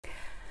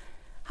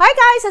Hi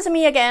guys, it's me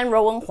again,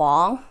 若文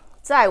黄。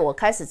在我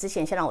开始之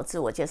前，先让我自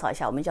我介绍一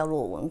下，我名叫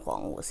若文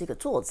黄，我是一个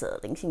作者、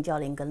灵性教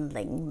练跟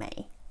灵媒。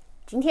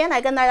今天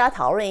来跟大家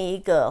讨论一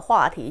个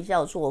话题，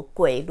叫做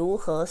鬼如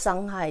何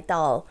伤害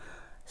到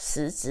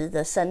实质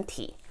的身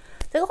体。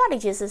这个话题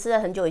其实是在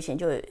很久以前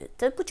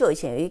不久以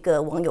前有一个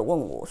网友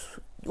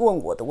问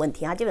我的问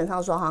题，他基本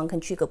上说好像可以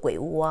去一个鬼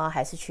屋啊，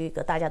还是去一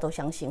个大家都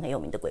相信很有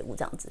名的鬼屋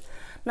这样子。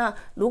那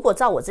如果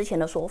照我之前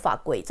的说法，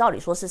鬼照理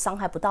说是伤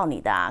害不到你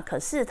的啊，可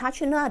是他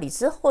去那里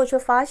之后却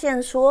发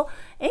现说，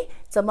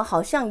怎么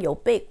好像有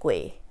被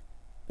鬼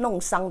弄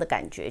伤的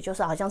感觉，就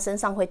是好像身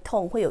上会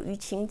痛，会有淤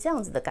青这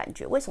样子的感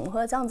觉。为什么会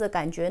有这样子的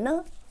感觉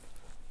呢？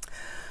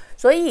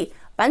所以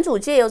版主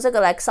借由这个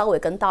来稍微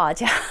跟大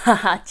家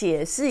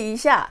解释一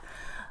下，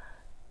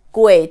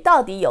鬼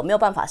到底有没有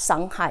办法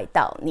伤害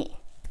到你。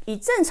以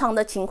正常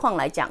的情况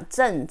来讲，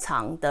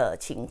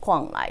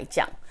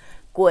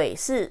鬼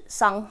是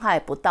伤害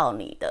不到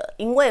你的，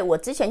因为我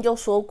之前就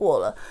说过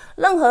了，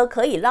任何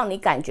可以让你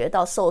感觉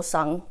到受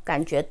伤，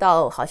感觉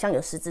到好像有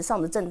实质上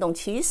的震动，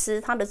其实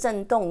它的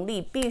震动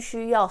力必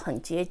须要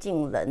很接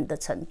近人的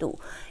程度。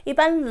一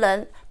般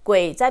人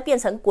鬼在变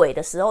成鬼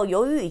的时候，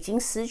由于已经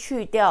失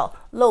去掉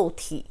肉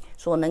体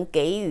所能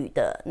给予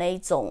的那一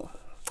种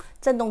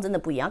震动，真的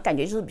不一样，感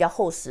觉就是比较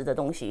厚实的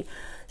东西。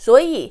所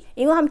以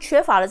因为他们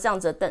缺乏了这样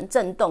子的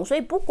震动，所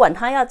以不管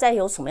他要再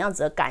有什么样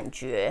子的感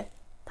觉，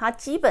它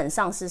基本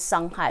上是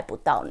伤害不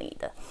到你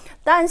的。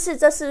但是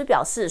这是不是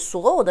表示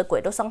所有的鬼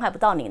都伤害不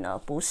到你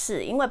呢？不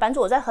是，因为版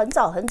主我在很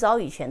早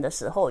以前的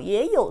时候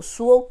也有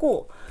说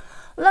过，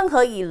任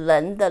何以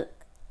人的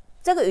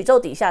这个宇宙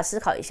底下思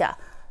考一下，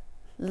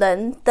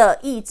人的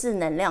意志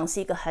能量是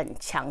一个很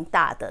强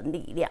大的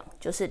力量，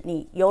就是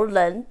你由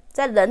人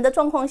在人的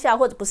状况下，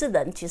或者不是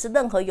人，其实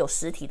任何有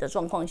实体的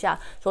状况下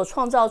所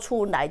创造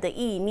出来的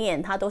意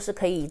念，它都是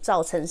可以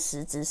造成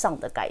实质上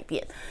的改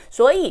变。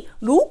所以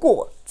如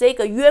果这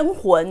个冤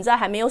魂在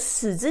还没有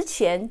死之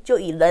前，就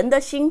以人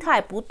的心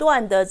态不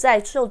断的在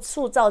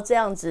塑造这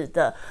样子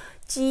的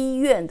积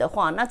怨的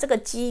话，那这个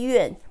积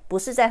怨不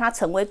是在他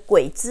成为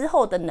鬼之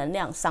后的能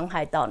量伤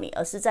害到你，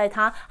而是在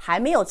他还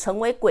没有成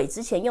为鬼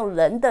之前，用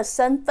人的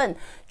身份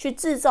去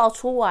制造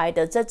出来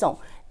的这种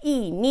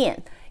意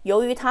念，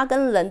由于它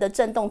跟人的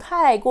震动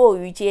太过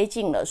于接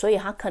近了，所以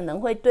它可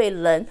能会对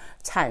人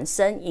产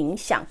生影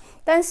响。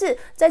但是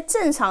在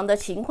正常的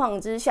情况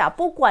之下，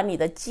不管你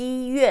的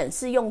积怨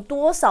是用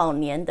多少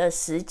年的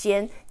时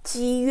间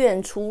积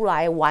怨出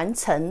来完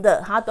成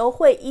的，它都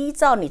会依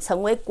照你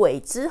成为鬼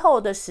之后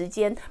的时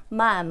间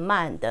慢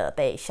慢的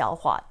被消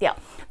化掉。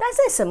但是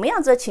在什么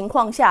样子的情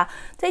况下，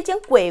这间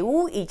鬼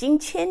屋已经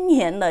1000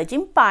年了，已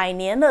经100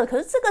年了，可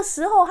是这个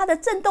时候它的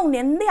震动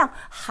能量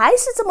还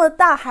是这么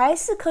大，还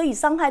是可以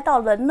伤害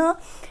到人呢？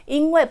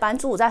因为版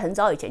主在很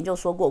早以前就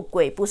说过，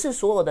鬼不是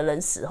所有的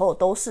人死后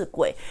都是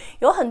鬼，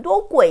有很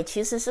多鬼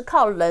其实是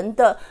靠人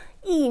的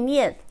意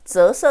念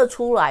折射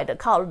出来的，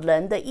靠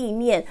人的意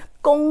念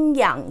供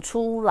养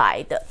出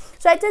来的。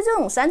所以在这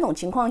种3种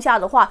情况下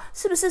的话，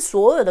是不是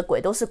所有的鬼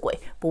都是鬼？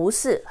不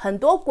是，很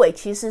多鬼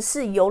其实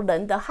是由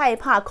人的害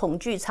怕恐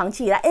惧长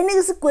期以来，那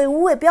个是鬼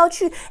屋不要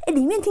去，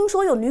里面听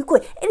说有女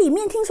鬼，里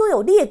面听说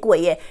有猎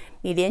鬼耶，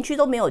你连去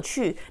都没有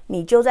去，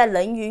你就在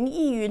人云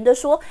亦云的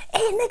说，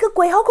那个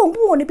鬼好恐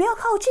怖你不要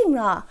靠近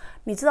啊。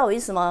你知道我意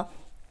思吗？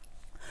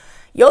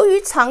由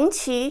于长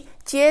期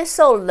接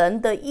受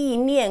人的意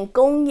念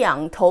供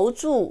养投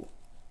注，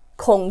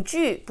恐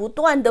惧不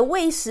断的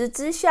喂食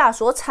之下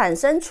所产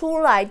生出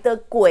来的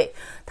鬼，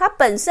它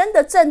本身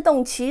的震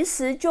动其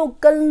实就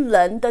跟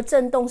人的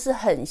震动是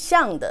很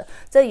像的。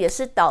这也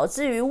是导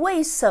致于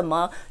为什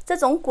么这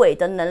种鬼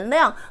的能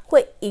量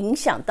会影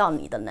响到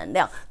你的能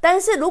量。但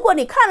是如果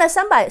你看了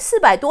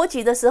400多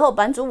集的时候，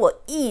版主我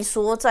一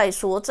说再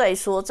说了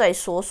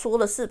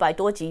400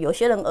多集，有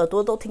些人耳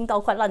朵都听到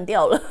快烂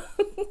掉了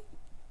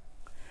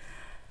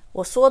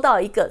我说到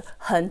一个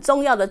很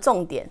重要的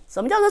重点，什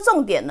么叫做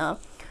重点呢？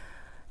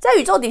在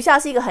宇宙底下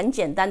是一个很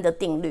简单的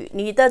定律，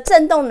你的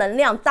振动能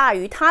量大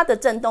于它的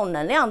振动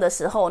能量的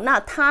时候，那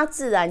它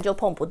自然就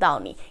碰不到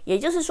你。也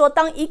就是说，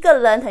当一个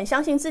人很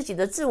相信自己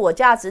的自我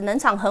价值，能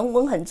场很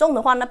稳很重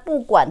的话，那不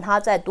管他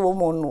在多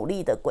么努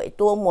力的鬼，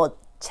多么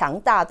强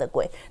大的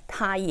鬼，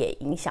他也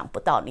影响不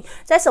到你。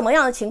在什么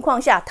样的情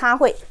况下他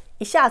会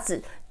一下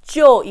子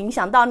就影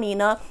响到你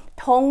呢？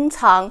通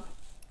常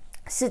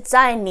是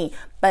在你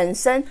本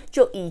身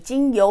就已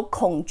经有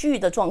恐惧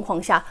的状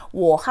况下，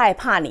我害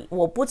怕你，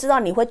我不知道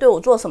你会对我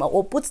做什么，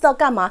我不知道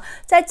干嘛。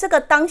在这个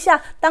当下，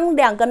当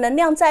2个能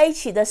量在一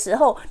起的时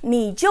候，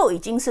你就已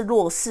经是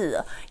弱势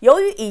了。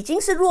由于已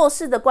经是弱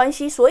势的关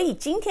系，所以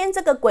今天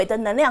这个鬼的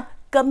能量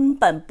根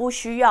本不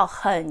需要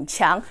很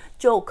强，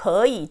就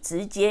可以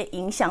直接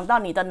影响到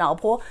你的脑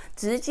波，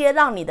直接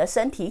让你的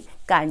身体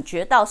感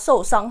觉到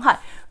受伤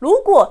害。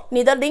如果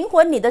你的灵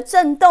魂、你的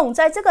震动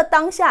在这个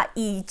当下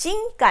已经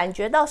感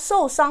觉到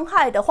受伤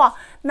害的话，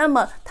那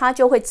么它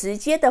就会直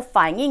接的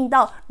反映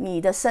到你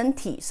的身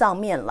体上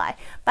面来。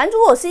版主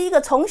我是一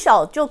个从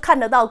小就看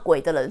得到鬼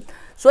的人，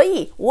所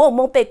以我有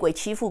没有被鬼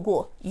欺负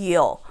过？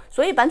有。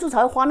所以版主才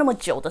会花那么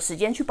久的时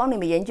间去帮你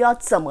们研究要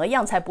怎么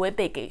样才不会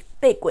被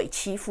鬼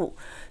欺负。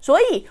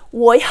所以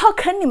我要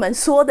跟你们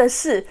说的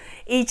是，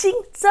已经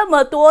这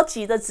么多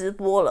集的直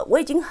播了，我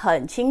已经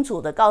很清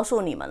楚的告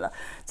诉你们了，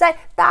在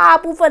大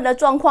部分的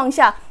状况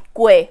下，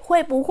鬼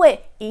会不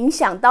会影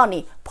响到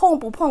你，碰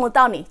不碰得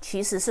到你，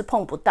其实是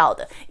碰不到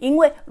的。因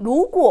为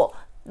如果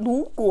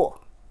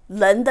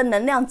人的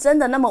能量真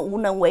的那么无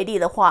能为力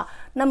的话，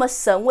那么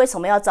神为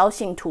什么要招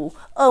信徒？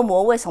恶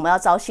魔为什么要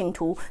招信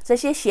徒？这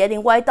些邪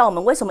灵歪道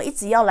们为什么一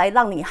直要来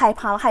让你害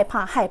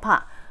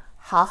怕？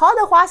好好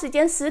的花时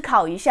间思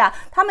考一下，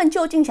他们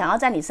究竟想要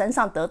在你身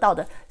上得到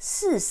的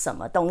是什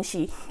么东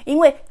西？因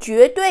为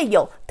绝对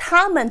有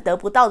他们得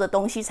不到的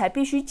东西，才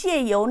必须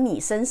借由你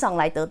身上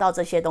来得到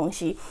这些东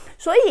西。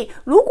所以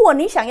如果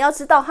你想要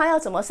知道他要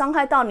怎么伤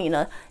害到你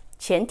呢，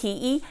前提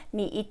一，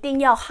你一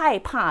定要害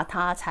怕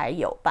他才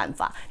有办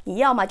法。你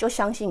要么就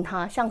相信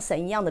他，像神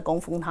一样的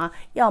供奉他，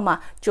要么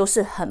就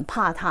是很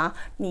怕他，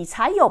你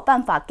才有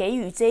办法给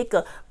予这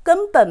个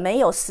根本没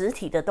有实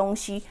体的东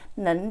西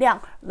能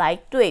量来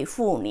对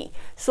付你。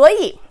所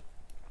以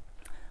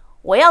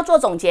我要做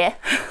总结，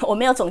我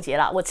没有总结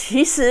啦，我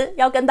其实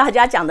要跟大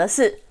家讲的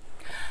是，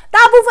大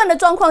部分的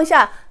状况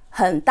下，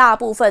很大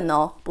部分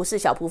哦，不是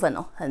小部分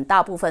哦，很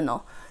大部分哦，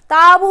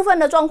大部分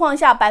的状况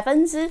下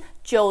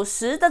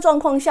，90%的状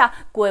况下，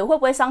鬼会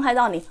不会伤害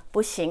到你？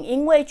不行，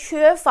因为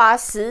缺乏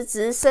实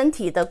质身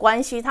体的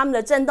关系，他们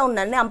的振动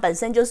能量本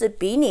身就是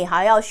比你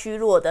还要虚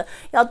弱的，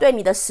要对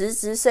你的实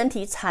质身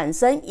体产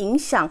生影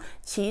响，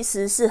其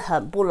实是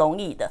很不容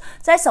易的。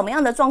在什么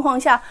样的状况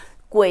下，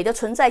鬼的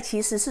存在其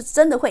实是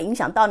真的会影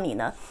响到你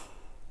呢？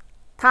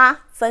它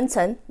分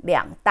成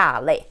2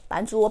大类，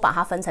版主我把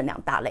它分成2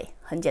大类，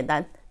很简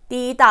单。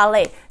第一大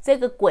类，这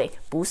个鬼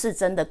不是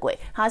真的鬼，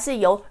它是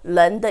由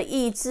人的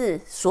意志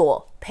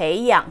所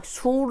培养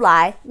出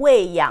来、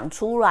喂养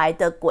出来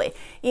的鬼。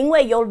因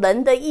为由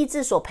人的意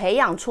志所培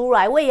养出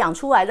来、喂养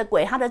出来的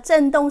鬼，它的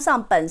振动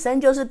上本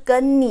身就是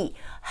跟你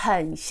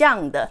很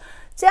像的，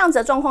这样子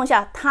的状况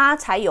下，它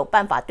才有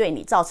办法对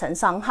你造成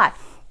伤害。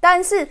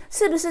但是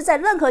是不是在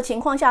任何情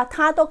况下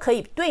它都可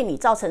以对你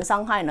造成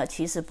伤害呢？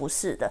其实不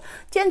是的。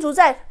建筑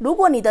在如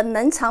果你的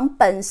能长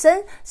本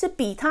身是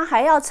比它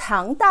还要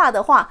强大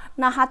的话，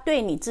那它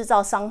对你制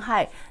造伤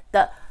害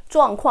的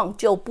状况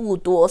就不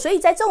多。所以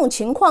在这种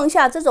情况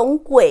下，这种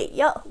鬼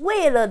要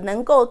为了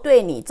能够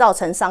对你造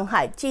成伤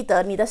害，记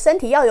得你的身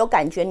体要有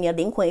感觉，你的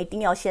灵魂一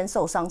定要先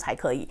受伤才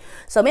可以。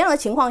什么样的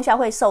情况下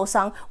会受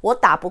伤？我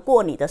打不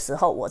过你的时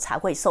候，我才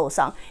会受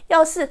伤。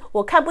要是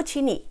我看不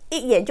起你，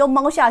一眼就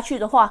猫下去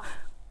的话，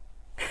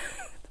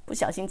不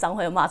小心脏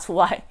会骂出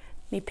来，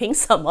你凭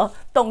什么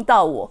动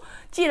到我？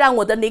既然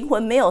我的灵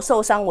魂没有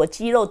受伤，我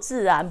肌肉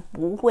自然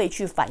不会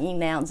去反应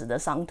那样子的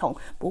伤痛，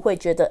不会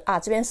觉得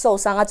这边受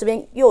伤这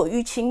边又有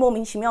淤青，莫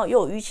名其妙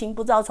又有淤青，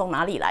不知道从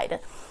哪里来的。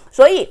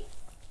所以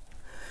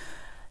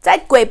在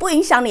鬼不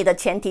影响你的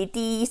前提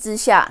第一之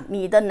下，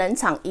你的能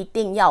场一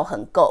定要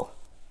很够。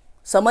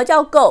什么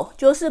叫够？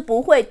就是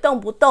不会动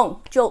不动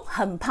就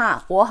很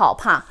怕，我好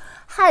怕。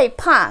害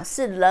怕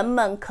是人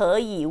们可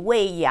以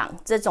喂养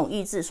这种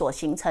意志所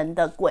形成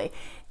的鬼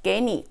给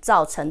你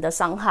造成的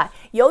伤害。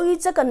由于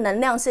这个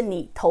能量是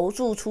你投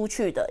注出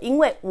去的，因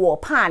为我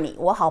怕你，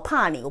我好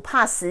怕你，我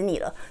怕死你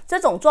了，这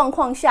种状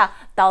况下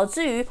导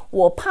致于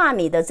我怕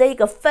你的这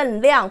个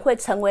分量会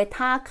成为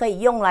它可以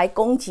用来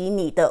攻击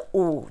你的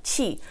武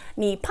器。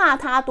你怕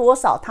它多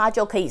少，它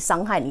就可以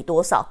伤害你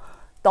多少，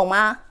懂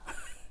吗？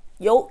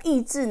由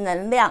意志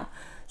能量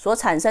所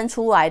产生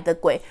出来的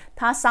鬼，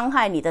它伤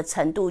害你的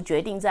程度决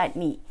定在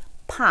你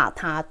怕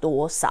它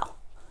多少。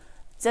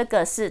这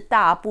个是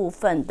大部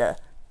分的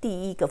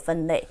第一个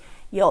分类。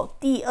有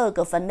第二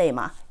个分类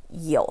吗？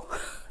有。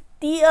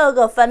第二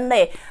个分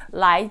类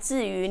来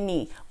自于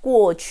你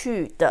过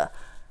去的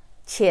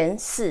前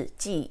世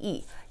记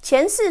忆，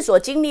前世所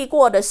经历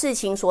过的事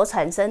情所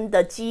产生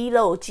的肌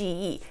肉记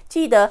忆。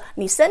记得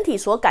你身体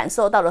所感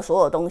受到的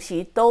所有东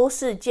西都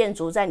是建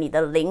筑在你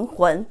的灵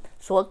魂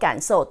所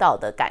感受到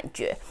的感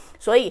觉。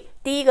所以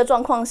第一个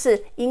状况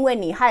是因为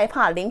你害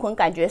怕灵魂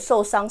感觉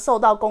受伤，受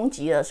到攻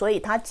击了，所以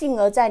它进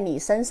而在你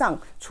身上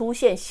出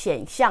现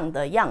显象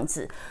的样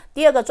子。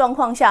第二个状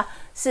况下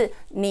是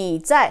你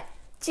在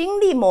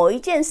经历某一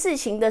件事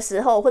情的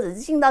时候，或者是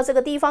进到这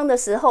个地方的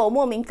时候，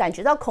莫名感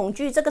觉到恐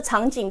惧，这个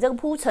场景这个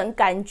铺陈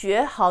感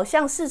觉好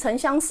像似曾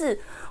相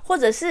识，或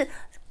者是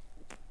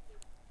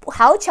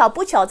好巧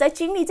不巧在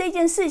经历这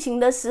件事情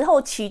的时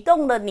候启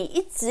动了你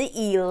一直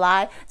以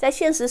来在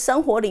现实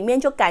生活里面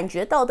就感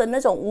觉到的那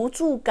种无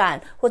助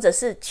感，或者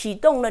是启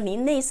动了你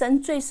内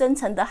心最深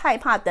层的害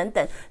怕等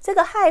等。这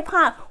个害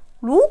怕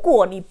如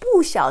果你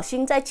不小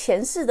心在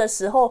前世的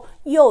时候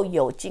又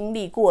有经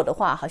历过的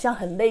话，好像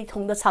很类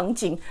同的场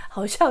景，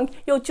好像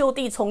又就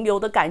地重游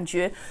的感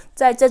觉，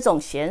在这种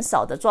嫌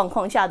少的状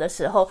况下的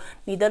时候，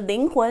你的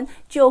灵魂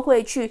就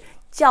会去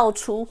叫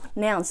出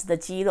那样子的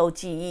肌肉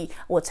记忆。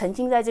我曾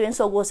经在这边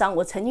受过伤，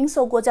我曾经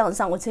受过这样的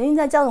伤，我曾经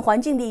在这样的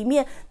环境里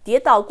面跌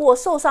倒过、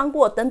受伤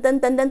过，等等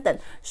等等等。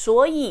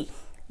所以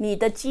你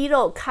的肌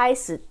肉开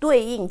始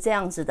对应这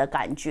样子的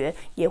感觉，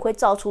也会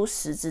造出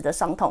实质的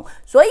伤痛。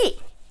所以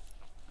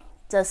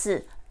这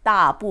是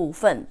大部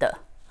分的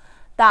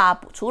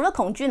除了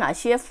恐惧，哪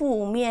些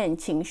负面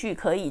情绪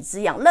可以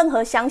滋养？任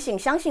何相信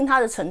它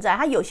的存在，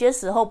它有些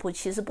时候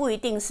其实不一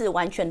定是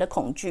完全的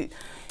恐惧。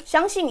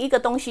相信一个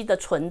东西的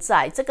存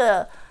在，这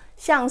个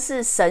像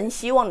是神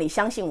希望你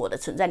相信我的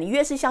存在，你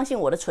越是相信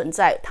我的存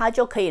在，它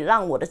就可以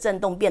让我的震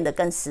动变得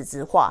更实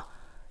质化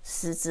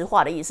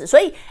的意思。所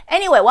以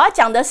anyway 我要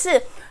讲的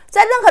是，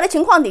在任何的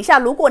情况底下，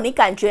如果你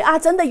感觉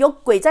真的有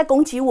鬼在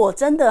攻击我，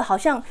真的好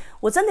像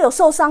我真的有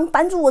受伤，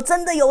版主我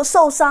真的有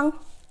受伤，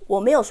我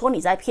没有说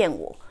你在骗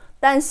我，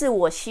但是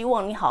我希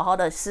望你好好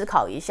的思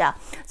考一下，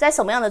在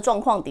什么样的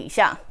状况底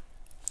下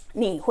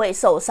你会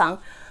受伤。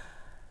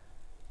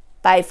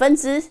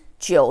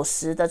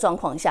90%的状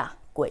况下，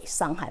鬼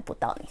伤害不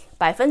到你。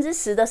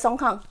10%的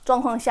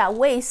状况下，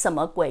为什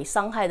么鬼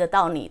伤害得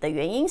到你的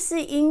原因，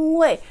是因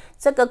为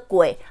这个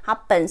鬼它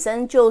本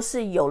身就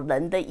是有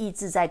人的意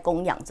志在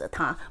供养着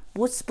它，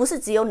不是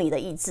只有你的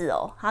意志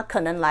哦，它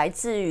可能来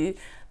自于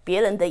别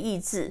人的意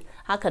志，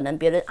他可能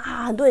别人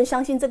很多人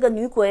相信这个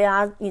女鬼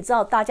你知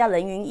道大家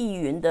人云亦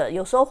云的，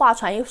有时候话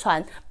传一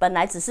传，本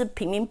来只是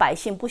平民百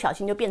姓，不小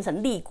心就变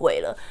成厉鬼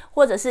了，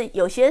或者是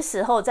有些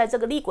时候在这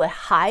个厉鬼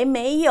还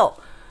没有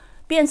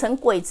变成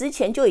鬼之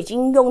前，就已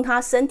经用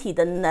他身体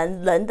的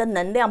人的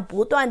能量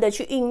不断的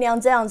去酝酿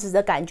这样子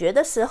的感觉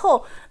的时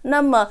候，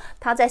那么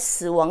他在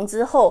死亡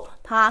之后，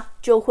他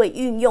就会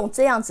运用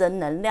这样子的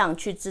能量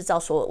去制造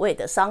所谓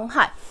的伤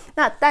害。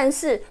那但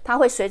是他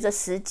会随着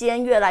时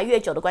间越来越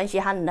久的关系，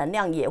他的能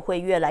量也会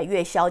越来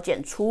越消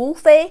减，除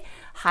非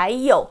还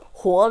有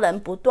活人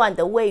不断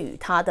的喂予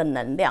他的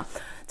能量。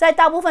在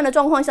大部分的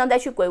状况下，在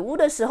去鬼屋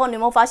的时候，你有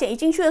没有发现一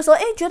进去的时候，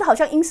觉得好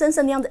像阴森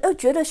森的样子，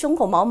觉得胸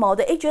口毛毛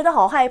的，觉得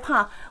好害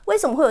怕。为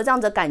什么会有这样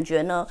的感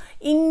觉呢？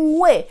因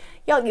为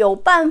要有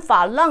办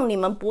法让你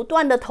们不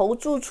断的投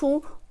注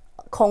出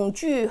恐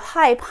惧、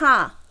害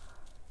怕、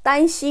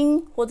担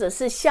心或者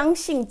是相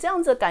信这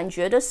样子的感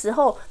觉的时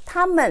候，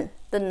他们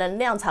的能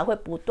量才会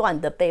不断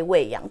的被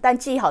喂养。但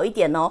记好一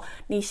点哦，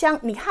你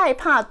害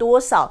怕多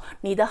少，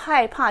你的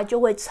害怕就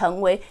会成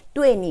为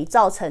对你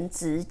造成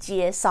直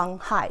接伤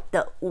害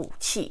的武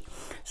器。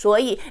所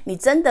以你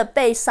真的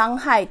被伤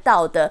害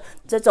到的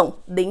这种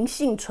灵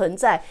性存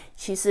在，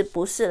其实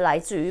不是来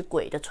自于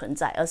鬼的存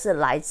在，而是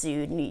来自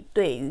于你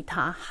对于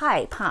它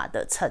害怕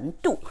的程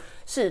度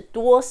是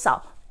多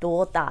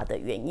大的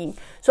原因。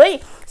所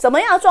以什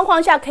么样的状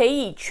况下可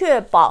以确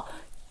保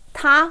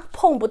它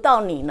碰不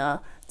到你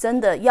呢？真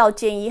的要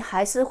建议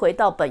还是回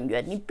到本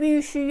源，你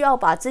必须要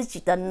把自己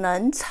的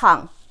能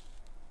场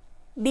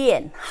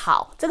练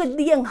好。这个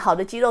练好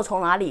的肌肉从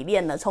哪里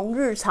练呢？从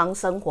日常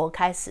生活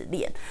开始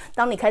练。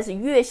当你开始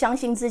越相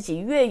信自己，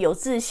越有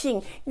自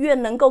信，越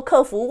能够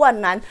克服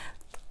万难，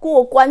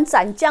过关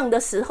斩将的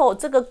时候，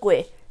这个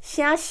鬼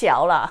瞎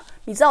小啦，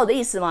你知道我的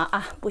意思吗？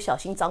不小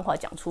心脏话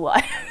讲出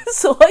来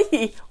所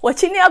以我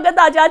今天要跟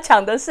大家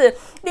讲的是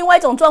另外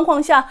一种状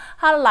况下，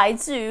它来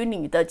自于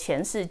你的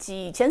前世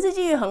记忆。前世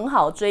记忆很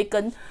好追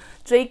根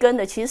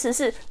的，其实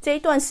是这一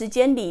段时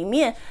间里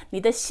面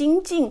你的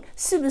心境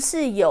是不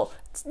是有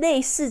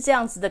类似这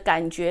样子的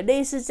感觉，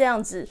类似这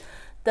样子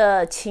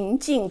的情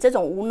境，这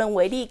种无能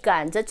为力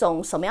感，这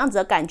种什么样子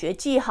的感觉。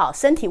记好，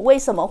身体为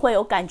什么会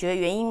有感觉，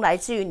原因来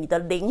自于你的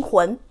灵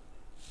魂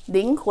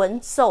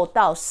受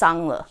到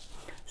伤了。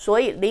所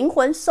以灵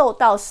魂受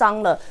到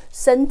伤了，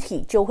身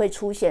体就会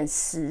出现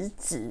实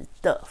质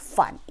的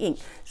反应。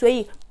所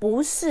以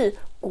不是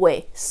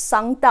鬼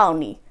伤到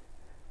你，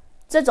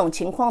这种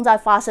情况在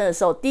发生的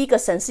时候，第一个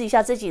审视一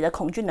下自己的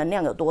恐惧能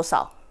量有多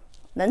少，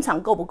能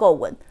场够不够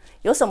稳，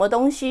有什么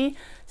东西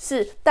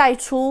是带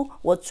出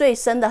我最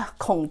深的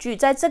恐惧。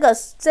在这个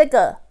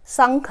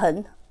伤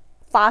痕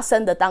发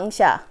生的当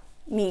下，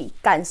你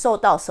感受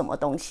到什么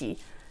东西，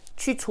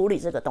去处理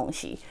这个东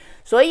西。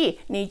所以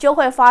你就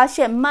会发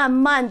现，慢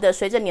慢的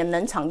随着你的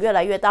能场越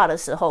来越大的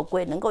时候，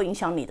鬼能够影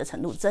响你的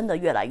程度真的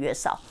越来越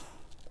少。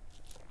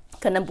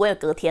可能不会有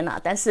隔天啦，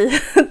但是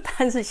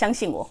相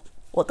信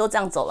我都这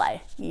样走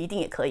来，你一定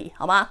也可以，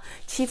好吗？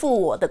欺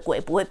负我的鬼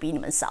不会比你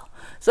们少。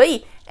所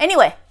以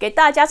anyway 给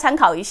大家参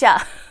考一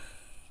下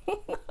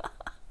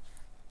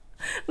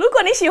如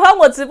果你喜欢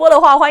我直播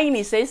的话，欢迎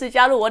你随时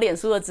加入我脸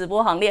书的直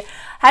播行列，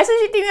还是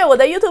去订阅我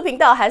的 YouTube 频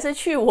道，还是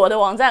去我的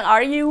网站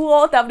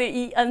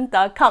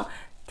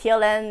ruowen.com。Till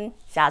then，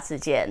 下次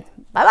见，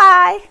拜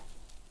拜。